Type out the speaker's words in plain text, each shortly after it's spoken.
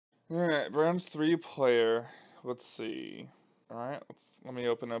Alright, bronze 3 player. Let's see. Alright, let me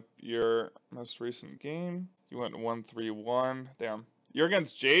open up your most recent game. You went 1-3-1. Damn. You're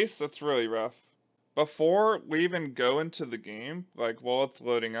against Jayce? That's really rough. Before we even go into the game, like while it's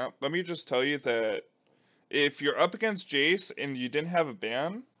loading up, let me just tell you that if you're up against Jayce and you didn't have a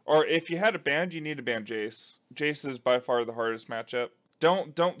ban, or if you had a ban, you need to ban Jayce. Jayce is by far the hardest matchup.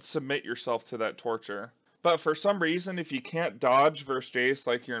 Don't submit yourself to that torture. But for some reason, if you can't dodge versus Jayce,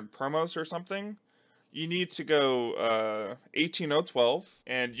 like you're in promos or something, you need to go 18-0-12,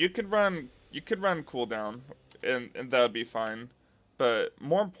 and you could run cooldown, and that would be fine. But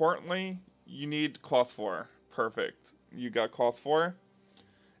more importantly, you need cloth 4. Perfect. You got cloth 4.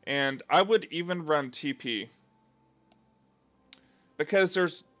 And I would even run TP. Because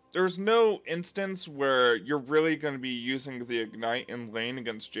there's no instance where you're really going to be using the Ignite in lane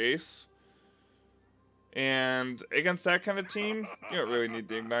against Jayce. And against that kind of team, you don't really need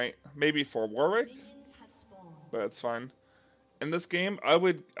the Ignite. Maybe for Warwick, but it's fine. In this game, I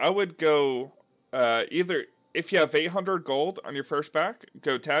would go either, if you have 800 gold on your first back,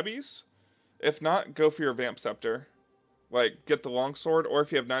 go Tabbies. If not, go for your Vamp Scepter. Like, get the Longsword, or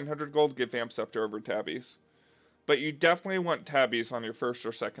if you have 900 gold, get Vamp Scepter over Tabbies. But you definitely want Tabbies on your first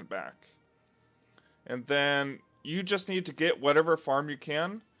or second back. And then you just need to get whatever farm you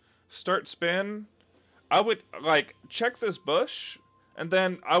can. Start spin. I would, like, check this bush, and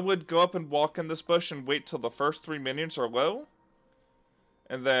then I would go up and walk in this bush and wait till the first 3 minions are low.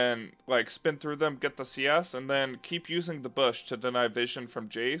 And then, like, spin through them, get the CS, and then keep using the bush to deny vision from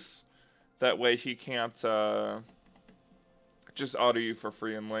Jayce. That way he can't just auto you for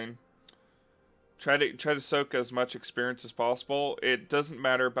free in lane. Try to soak as much experience as possible. It doesn't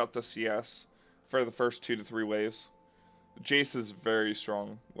matter about the CS for the first 2 to 3 waves. Jayce is very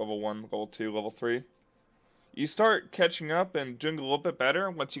strong. Level 1, level 2, level 3. You start catching up and doing a little bit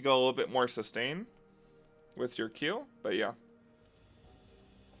better once you go a little bit more sustain with your Q, but yeah.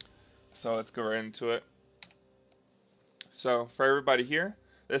 So let's go right into it. So for everybody here,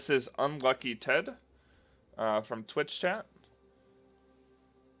 this is Unlucky Ted from Twitch chat.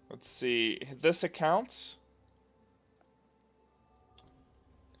 Let's see, this account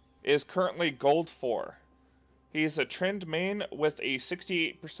is currently gold 4. He's a Trynd main with a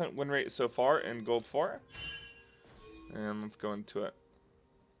 68% win rate so far in gold 4. And let's go into it.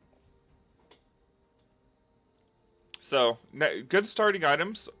 So, good starting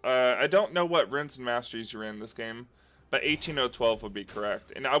items. I don't know what runes and masteries you're in this game, but 18-0-12 would be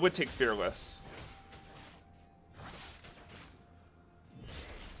correct. And I would take Fearless.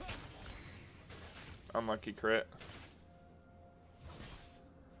 Unlucky crit.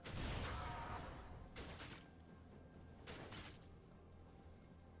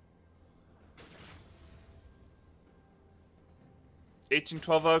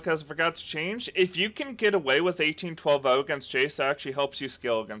 because I forgot to change. If you can get away with 18-12-0 against Jayce, that actually helps you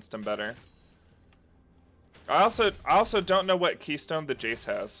skill against him better. I also don't know what keystone the Jayce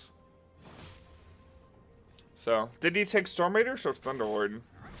has. So, did he take Storm Raiders or Thunderlord?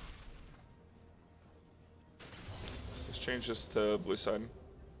 Let's change this to blue side.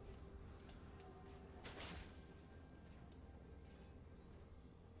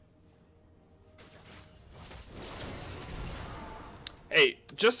 Hey,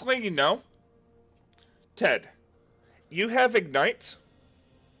 just letting you know, Ted, you have Ignite.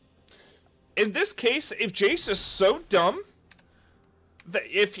 In this case, if Jayce is so dumb, that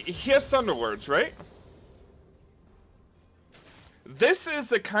if he has Thunderwords, right? This is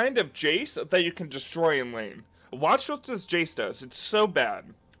the kind of Jayce that you can destroy in lane. Watch what this Jayce does. It's so bad.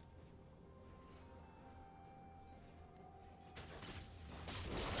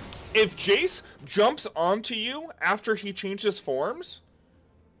 If Jayce jumps onto you after he changes forms,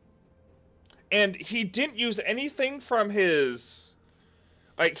 and he didn't use anything from his,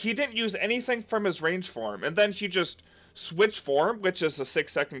 like, he didn't use anything from his range form, and then he just switched form, which is a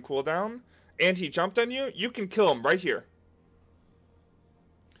 6-second cooldown, and he jumped on you, you can kill him right here.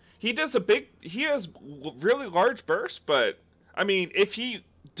 He has really large burst, but, I mean, if he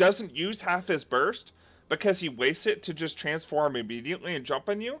doesn't use half his burst, because he wastes it to just transform immediately and jump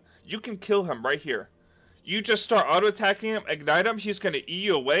on you, you can kill him right here. You just start auto-attacking him, ignite him, he's going to E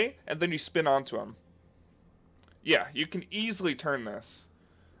you away, and then you spin onto him. Yeah, you can easily turn this.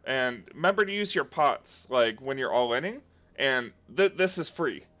 And remember to use your pots, like, when you're all-inning, and this is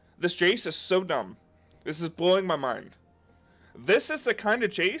free. This Jayce is so dumb. This is blowing my mind. This is the kind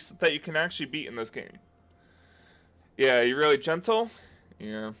of Jayce that you can actually beat in this game. Yeah, you're really gentle?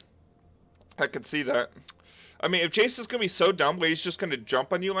 Yeah. I could see that. I mean, if Jayce is going to be so dumb where he's just going to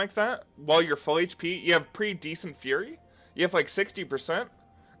jump on you like that, while you're full HP, you have pretty decent Fury, you have like 60%,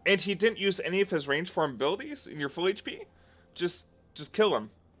 and he didn't use any of his range form abilities in your full HP, just kill him.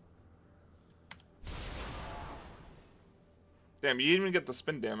 Damn, you didn't even get the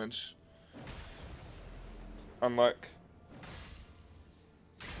spin damage. Unluck.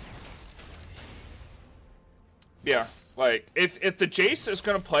 Yeah, like if the Jayce is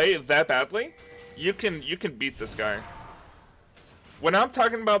gonna play that badly, you can beat this guy. When I'm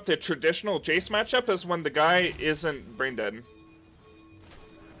talking about the traditional Jayce matchup is when the guy isn't brain dead.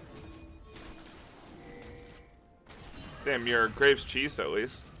 Damn, your Graves cheese at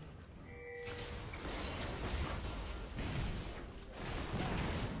least.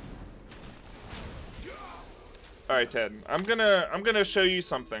 All right, Ted. I'm gonna show you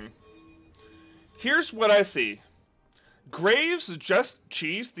something. Here's what I see. Graves just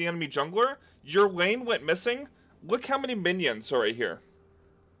cheesed the enemy jungler. Your lane went missing. Look how many minions are right here.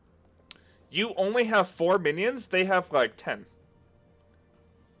 You only have 4 minions. They have like 10.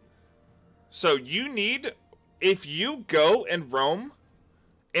 So you need, if you go and roam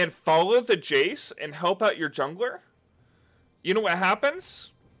and follow the Jayce and help out your jungler, you know what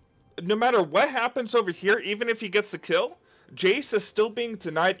happens? No matter what happens over here, even if he gets the kill, Jayce is still being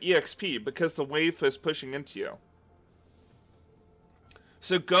denied EXP because the wave is pushing into you.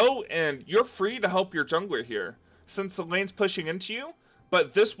 So go and you're free to help your jungler here, since the lane's pushing into you,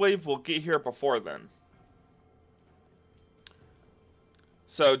 but this wave will get here before then.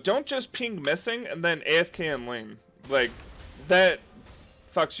 So don't just ping missing and then AFK in lane. Like, that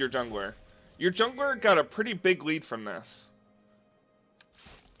fucks your jungler. Your jungler got a pretty big lead from this.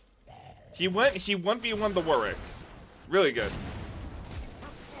 He 1v1 the Warwick. Really good.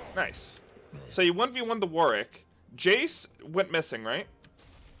 Nice. So you 1v1 the Warwick. Jayce went missing, right?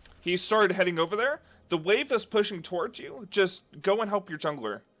 He started heading over there. The wave is pushing towards you. Just go and help your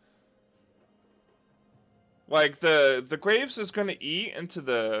jungler. Like, the Graves is going to E into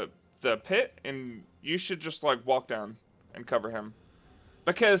the pit, and you should just, like, walk down and cover him.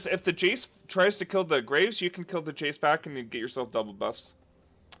 Because if the Jayce tries to kill the Graves, you can kill the Jayce back and you get yourself double buffs.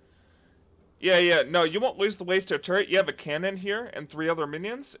 Yeah, no, you won't lose the wave to a turret. You have a cannon here and 3 other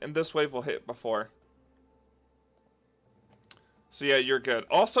minions, and this wave will hit before. So yeah, you're good.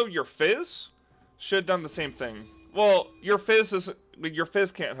 Also, your Fizz should have done the same thing. Well, your Fizz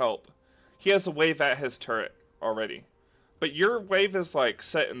can't help. He has a wave at his turret already. But your wave is like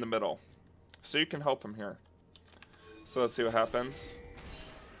set in the middle. So you can help him here. So let's see what happens.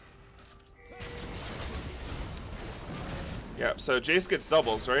 Yeah, so Jayce gets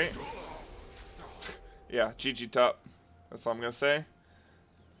doubles, right? Yeah, GG top. That's all I'm gonna say.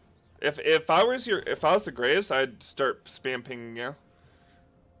 If I was the Graves, I'd start spam pinging you.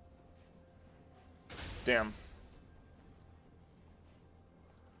 Damn.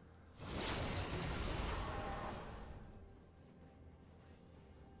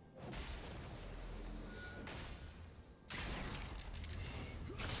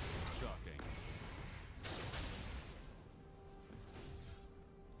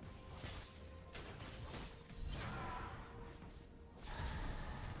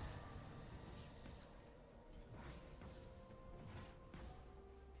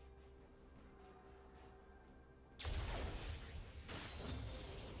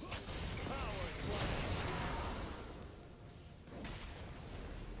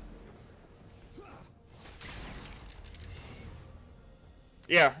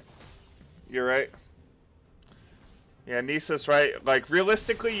 Yeah, you're right. Yeah, Nisa's right. Like,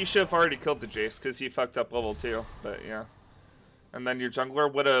 realistically, you should have already killed the Jayce because he fucked up level 2. But, yeah. And then your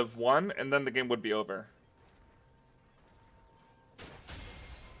jungler would have won, and then the game would be over.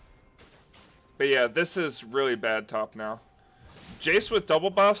 But, yeah, this is really bad top now. Jayce with double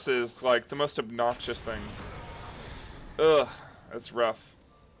buffs is, like, the most obnoxious thing. Ugh, that's rough.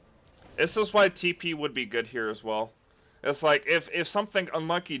 This is why TP would be good here as well. It's like, if something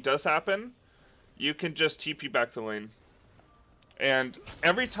unlucky does happen, you can just TP back to lane. And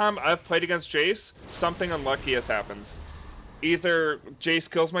every time I've played against Jayce, something unlucky has happened. Either Jayce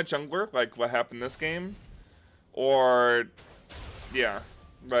kills my jungler, like what happened this game, or, yeah,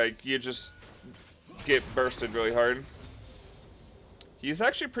 like, you just get bursted really hard. He's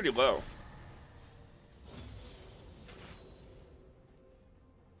actually pretty low.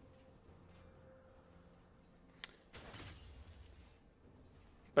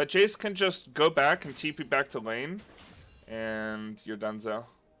 But Jayce can just go back and TP back to lane, and you're donezo.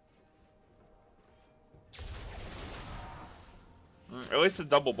 At least the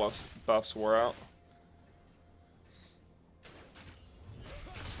double buffs wore out.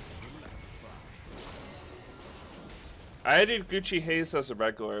 I added Gucci Hayes as a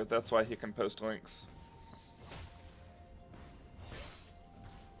regular, that's why he can post links.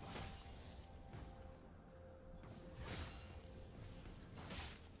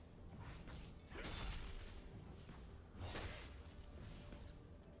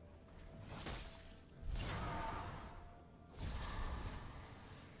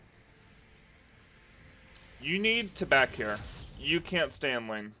 You need to back here. You can't stay in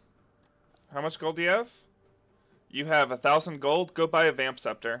lane. How much gold do you have? You have 1,000 gold. Go buy a Vamp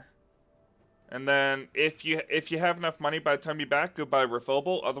Scepter. And then if you have enough money by the time you back, go buy a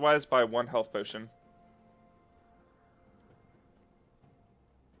refillable. Otherwise, buy 1 health potion.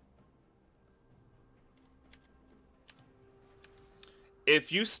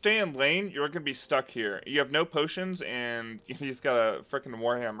 If you stay in lane, you're gonna be stuck here. You have no potions, and he's got a freaking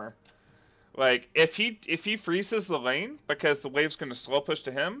warhammer. Like if he freezes the lane because the wave's gonna slow push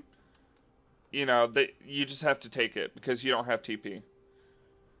to him, you know that you just have to take it because you don't have TP.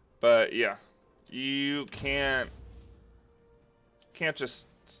 But yeah, you can't just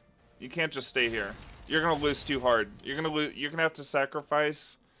stay here. You're gonna lose too hard. You're gonna have to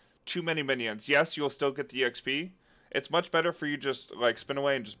sacrifice too many minions. Yes, you'll still get the XP. It's much better for you just like spin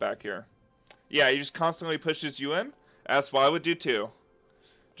away and just back here. Yeah, he just constantly pushes you in. That's what I would do too.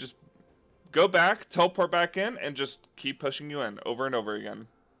 Just go back, teleport back in, and just keep pushing you in over and over again.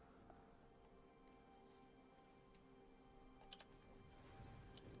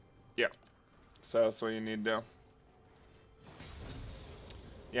 Yeah. So that's what you need to do.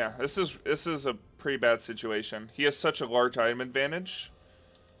 Yeah, this is a pretty bad situation. He has such a large item advantage.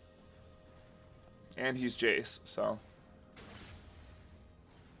 And he's Jayce, so.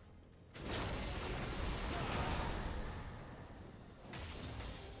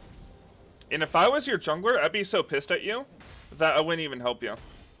 And if I was your jungler, I'd be so pissed at you that I wouldn't even help you.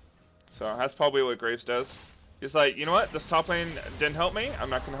 So that's probably what Graves does. He's like, you know what? This top lane didn't help me. I'm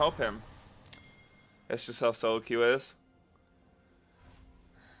not going to help him. That's just how solo queue is.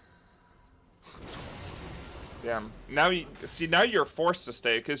 Damn. Now you're forced to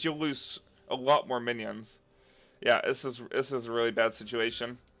stay because you'll lose a lot more minions. Yeah, this is a really bad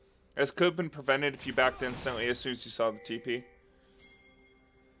situation. This could have been prevented if you backed instantly as soon as you saw the TP.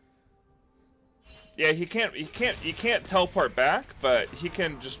 Yeah, he can't teleport back, but he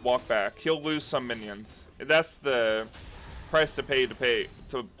can just walk back. He'll lose some minions. That's the price to pay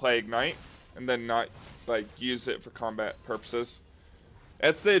to play Ignite, and then not like use it for combat purposes.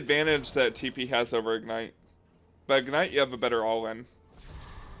 That's the advantage that TP has over Ignite. But Ignite, you have a better all-in.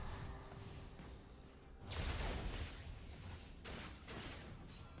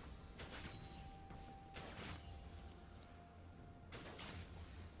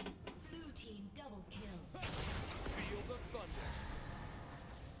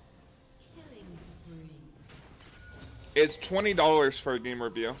 It's $20 for a game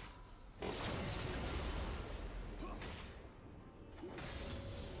review.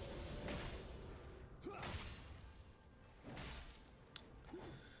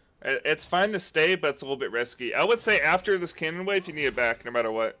 It's fine to stay, but it's a little bit risky. I would say after this cannon wave, you need it back no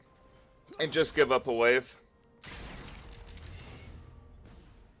matter what. And just give up a wave.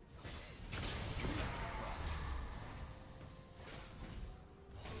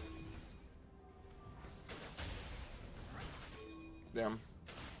 Damn.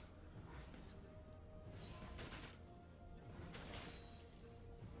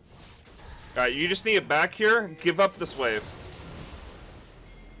 Alright, you just need it back here. Give up this wave.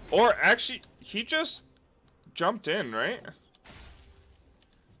 Or actually, he just jumped in, right?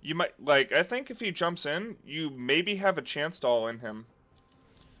 You might, like, I think if he jumps in, you maybe have a chance to all in him.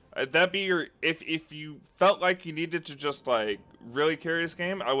 That'd be your, if you felt like you needed to just, like, really carry this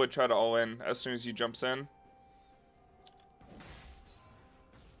game, I would try to all in as soon as he jumps in.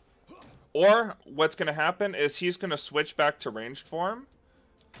 Or, what's going to happen is he's going to switch back to ranged form.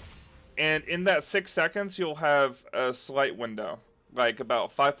 And in that 6 seconds, you'll have a slight window. Like,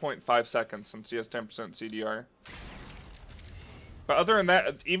 about 5.5 seconds since he has 10% CDR. But other than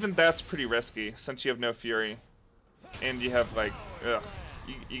that, even that's pretty risky, since you have no Fury. And you have, like, ugh.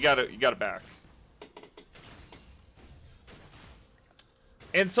 You gotta back.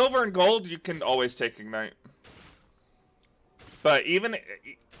 In silver and gold, you can always take Ignite. But even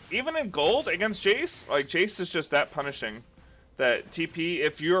in gold against Jayce, like, Jayce is just that punishing. That TP,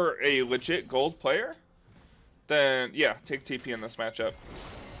 if you're a legit gold player, then, yeah, take TP in this matchup.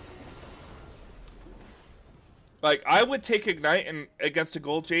 Like, I would take Ignite against a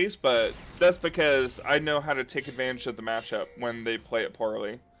gold Jayce, but that's because I know how to take advantage of the matchup when they play it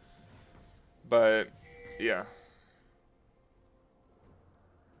poorly. But, yeah.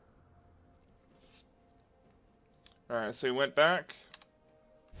 Alright, so he went back.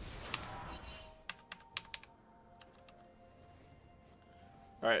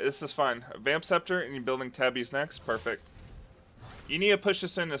 Alright, this is fine. Vamp Scepter, and you're building Tabbies next. Perfect. You need to push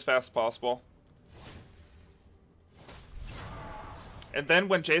this in as fast as possible. And then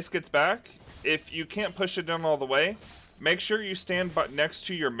when Jayce gets back, if you can't push it in all the way, make sure you stand next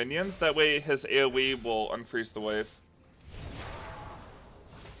to your minions. That way his AoE will unfreeze the wave.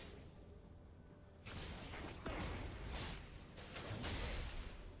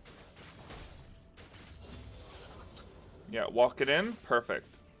 Yeah, walk it in.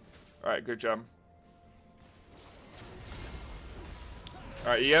 Perfect. Alright, good job.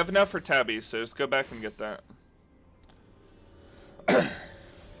 Alright, you have enough for Tabby, so just go back and get that.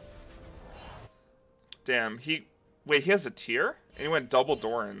 Damn, wait, he has a tier? And he went double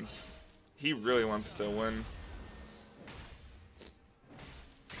Dorans. He really wants to win.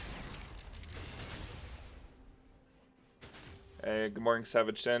 Hey, good morning,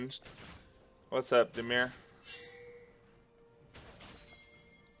 Savage Singed. What's up, Demir?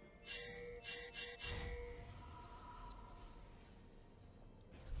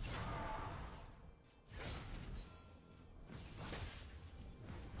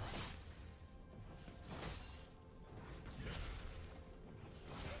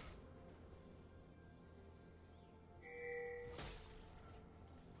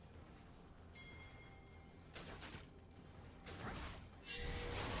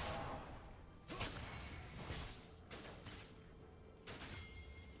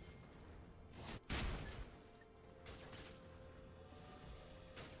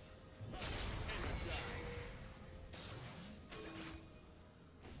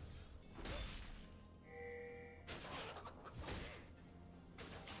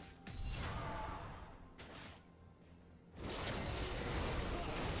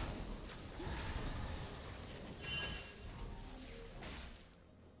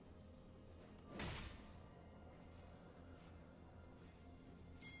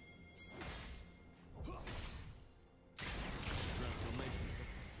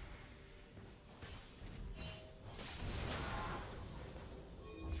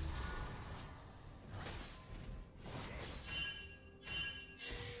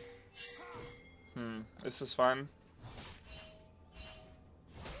 This is fun.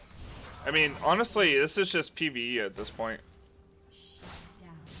 I mean, honestly, this is just PvE at this point.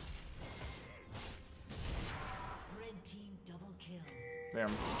 Damn,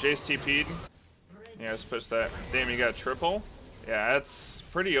 Jayce TP'd. Yeah, let's push that. Damn, you got triple? Yeah, that's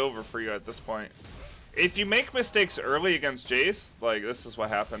pretty over for you at this point. If you make mistakes early against Jayce, like, this is what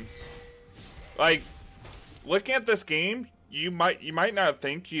happens. Like, looking at this game, you might not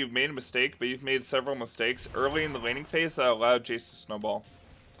think you've made a mistake, but you've made several mistakes early in the laning phase that allowed Jayce to snowball.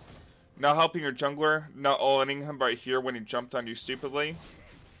 Not helping your jungler, not all-inning him right here when he jumped on you stupidly.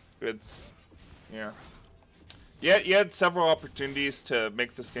 It's, yeah. Yeah, you had several opportunities to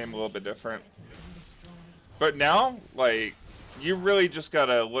make this game a little bit different. But now, like, you really just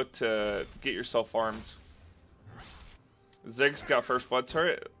gotta look to get yourself farmed. Ziggs got first blood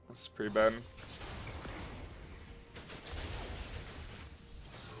turret. That's pretty bad.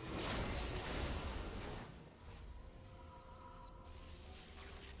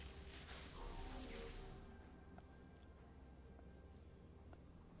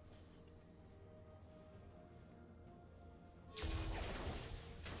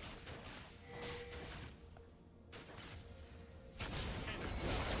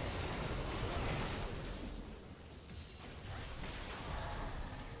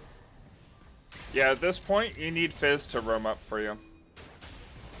 Yeah, at this point, you need Fizz to roam up for you.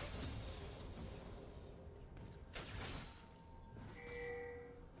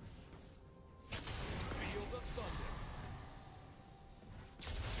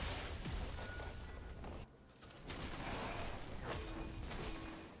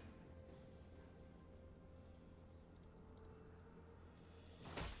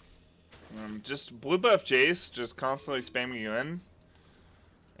 Just blue buff Jayce, just constantly spamming you in.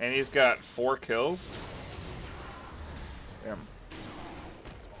 And he's got 4 kills. Damn.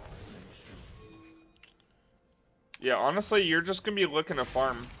 Yeah, honestly, you're just gonna be looking to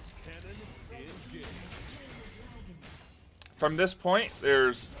farm. From this point,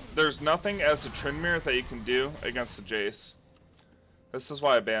 there's nothing as a Tryndamere that you can do against the Jayce. This is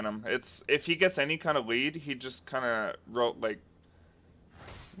why I ban him. It's if he gets any kind of lead, he just kind of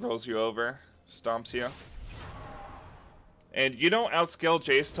rolls you over, stomps you. And you don't outscale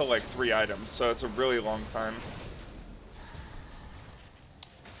Jayce to like 3 items, so it's a really long time.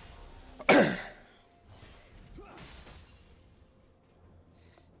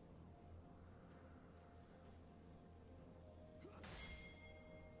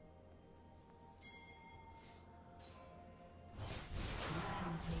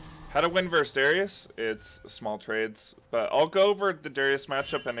 How to win versus Darius? It's small trades, but I'll go over the Darius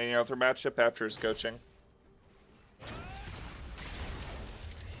matchup and any other matchup after his coaching.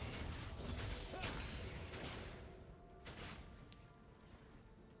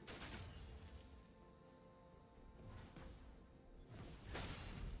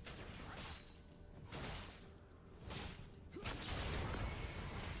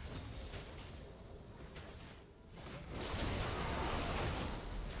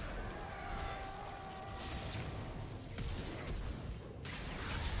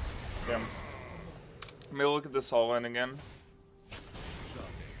 me look at this all in again.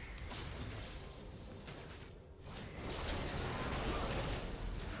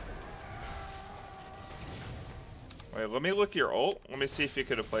 Wait, let me look at your ult. Let me see if you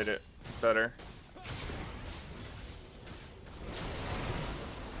could have played it better.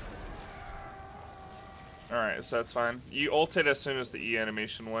 Alright, so that's fine. You ulted as soon as the E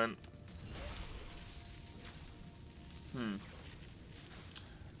animation went.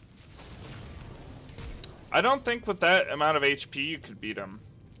 I don't think with that amount of HP you could beat him.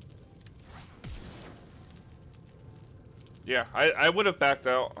 Yeah, I would have backed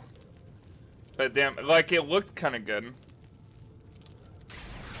out. But damn, like, it looked kind of good.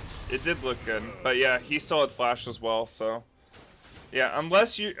 It did look good. But yeah, he still had flash as well, so... Yeah,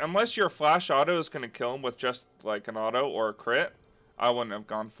 unless your flash auto is going to kill him with just, like, an auto or a crit, I wouldn't have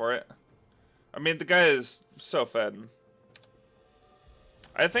gone for it. I mean, the guy is so fed.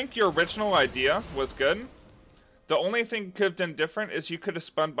 I think your original idea was good. The only thing you could have done different is you could have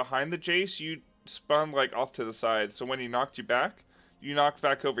spun behind the Jayce. You spun, like, off to the side. So when he knocked you back, you knocked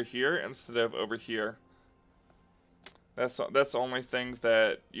back over here instead of over here. That's the only thing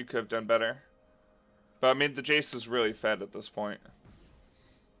that you could have done better. But, I mean, the Jayce is really fed at this point.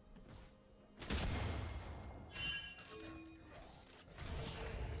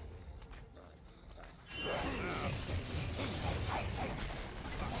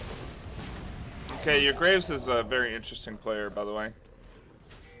 Okay, your Graves is a very interesting player, by the way.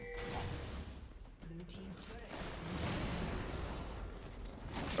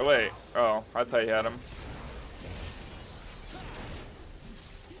 Oh wait, oh, I thought you had him.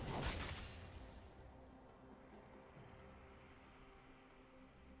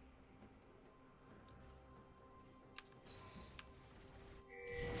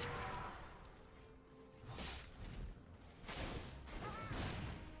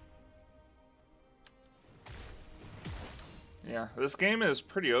 Yeah, this game is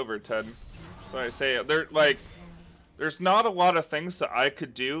pretty over, Ted. So I say, there's not a lot of things that I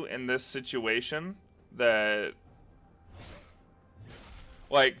could do in this situation that,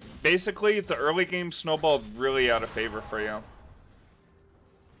 like, basically the early game snowballed really out of favor for you.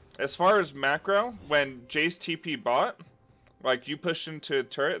 As far as macro, when Jayce TP bot, like, you pushed into a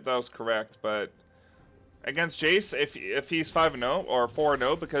turret, that was correct, but against Jayce, if he's 5-0 or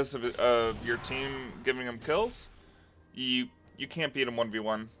 4-0 because of your team giving him kills, you can't beat him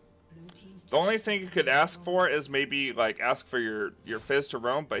 1v1. The only thing you could ask for is maybe, like, ask for your Fizz to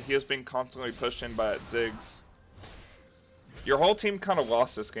roam, but he is being constantly pushed in by Ziggs. Your whole team kind of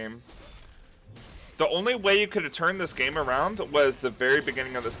lost this game. The only way you could have turned this game around was the very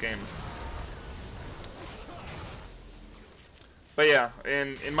beginning of this game. But yeah,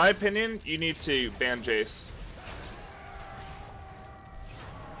 in my opinion, you need to ban Jayce.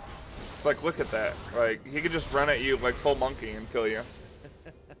 It's like, look at that. Like, he could just run at you like full monkey and kill you.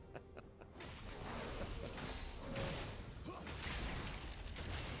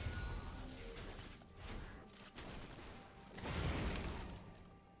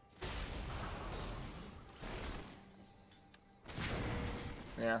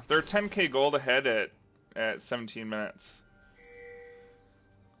 Yeah, they're 10k gold ahead at 17 minutes.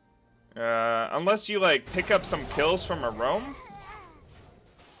 Unless you, like, pick up some kills from a roam,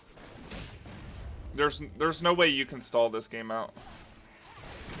 there's no way you can stall this game out.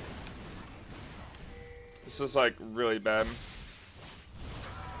 This is, like, really bad.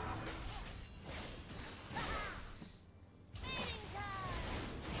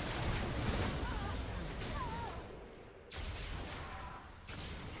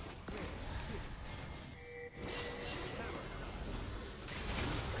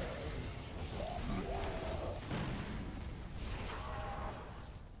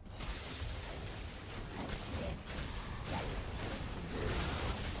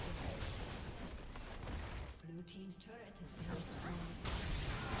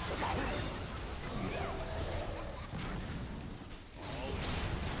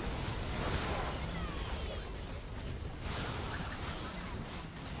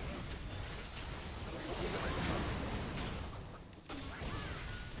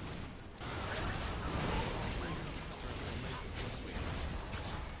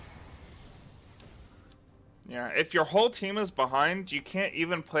 Yeah, if your whole team is behind, you can't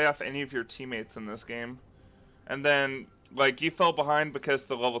even play off any of your teammates in this game. And then, like, you fell behind because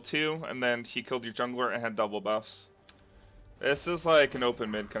the level 2, and then he killed your jungler and had double buffs. This is like an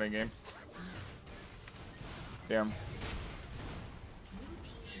open mid kind of game. Damn.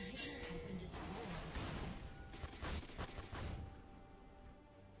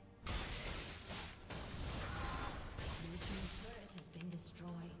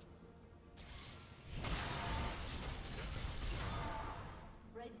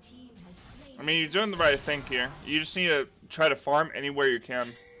 I mean, you're doing the right thing here. You just need to try to farm anywhere you can.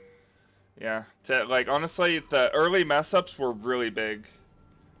 Yeah, like, honestly, the early mess-ups were really big.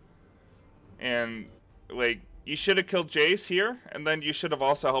 And, like, you should have killed Jayce here, and then you should have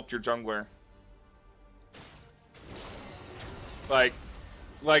also helped your jungler. Like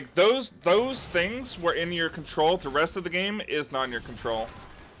those things were in your control. The rest of the game is not in your control.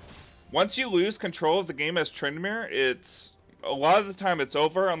 Once you lose control of the game as Tryndamere, it's a lot of the time it's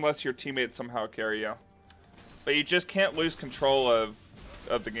over unless your teammates somehow carry you. But you just can't lose control of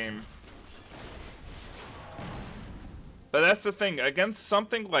the game. But that's the thing, against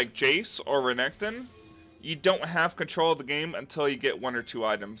something like Jayce or Renekton, you don't have control of the game until you get 1 or 2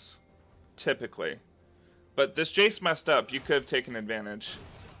 items. Typically. But this Jayce messed up, you could have taken advantage.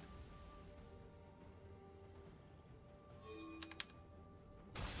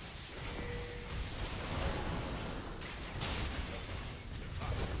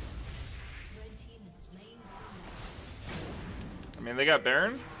 I mean, they got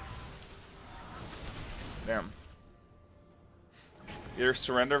Baron? Damn. Your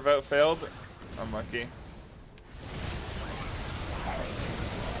surrender vote failed? Unlucky.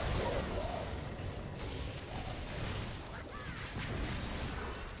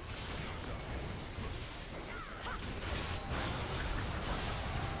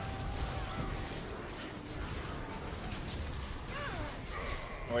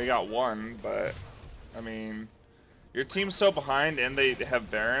 Well, you got 1, but, I mean, your team's so behind and they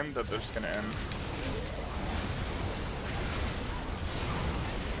have Baron that they're just gonna end.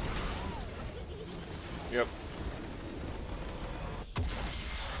 Yep.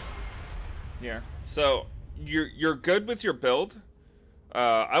 Yeah. So you're good with your build.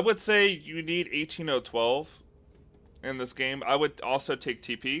 I would say you need 18012 in this game. I would also take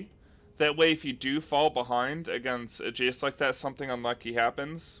TP. That way, if you do fall behind against a Jayce like that, something unlucky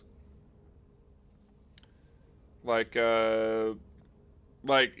happens. Like if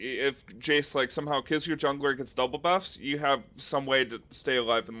Jayce like somehow kills your jungler, gets double buffs, you have some way to stay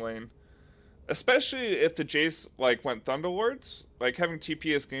alive in lane. Especially if the Jayce like went Thunderlords, like having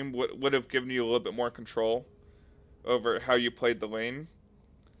TP this game would have given you a little bit more control over how you played the lane.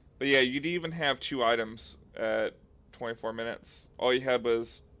 But yeah, you'd even have 2 items at 24 minutes. All you had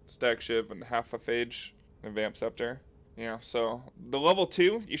was Stack Shiv and half a Phage and Vamp Scepter. Yeah, so the level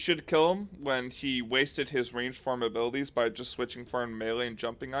 2, you should kill him when he wasted his range form abilities by just switching from melee and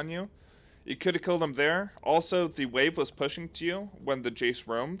jumping on you. You could have killed him there. Also, the wave was pushing to you when the Jayce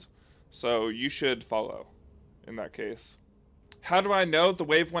roamed, so you should follow in that case. How do I know the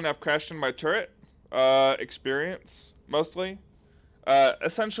wave wouldn't have crashed in my turret? Experience, mostly.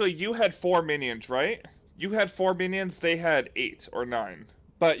 Essentially, you had 4 minions, right? You had 4 minions, they had 8 or 9.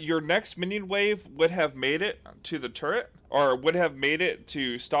 But your next minion wave would have made it to the turret, or would have made it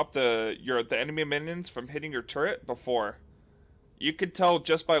to stop the enemy minions from hitting your turret before. You could tell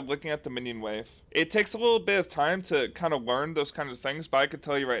just by looking at the minion wave. It takes a little bit of time to kind of learn those kind of things, but I could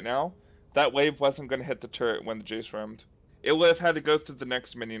tell you right now, that wave wasn't going to hit the turret when the Jayce roamed. It would have had to go through the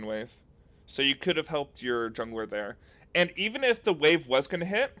next minion wave. So you could have helped your jungler there. And even if the wave was going to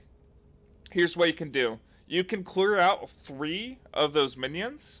hit, here's what you can do. You can clear out 3 of those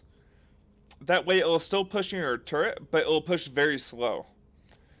minions. That way it'll still push your turret, but it'll push very slow.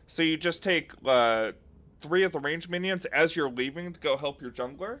 So you just take 3 of the range minions as you're leaving to go help your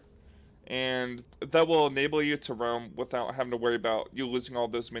jungler. And that will enable you to roam without having to worry about you losing all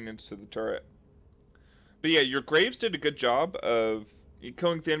those minions to the turret. But yeah, your Graves did a good job of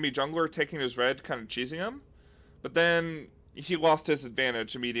killing the enemy jungler, taking his red, kind of cheesing him. But then he lost his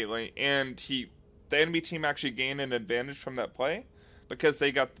advantage immediately, and the enemy team actually gained an advantage from that play because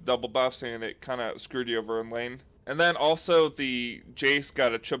they got the double buffs and it kind of screwed you over in lane. And then also the Jayce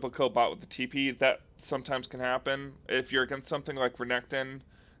got a triple kill bot with the TP. That sometimes can happen if you're against something like Renekton,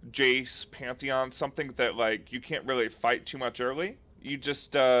 Jayce, Pantheon, something that like you can't really fight too much early. You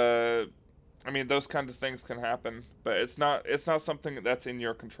just I mean, those kinds of things can happen, but it's not something that's in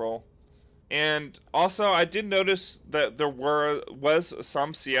your control. And also, I did notice that there was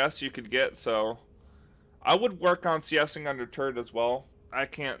some CS you could get, so I would work on CSing under turret as well. I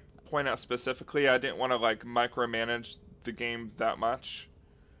can't point out specifically. I didn't want to like micromanage the game that much,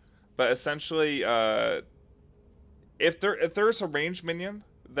 but essentially, if there's a range minion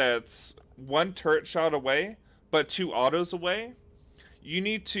that's 1 turret shot away but 2 autos away, you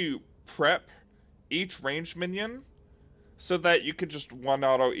need to prep each range minion so that you could just 1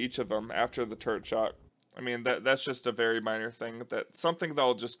 auto each of them after the turret shot. I mean, that's just a very minor thing. That's something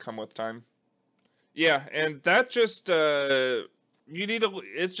that'll just come with time. Yeah, and that just it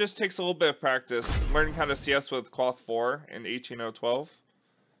just takes a little bit of practice learning how to CS with Cloth 4 in 18012.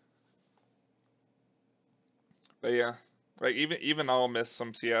 But yeah, like even I'll miss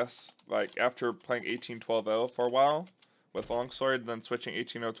some CS. Like after playing 18-12-0 for a while with longsword, then switching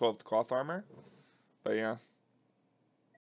 18-0-12 with cloth armor. But yeah.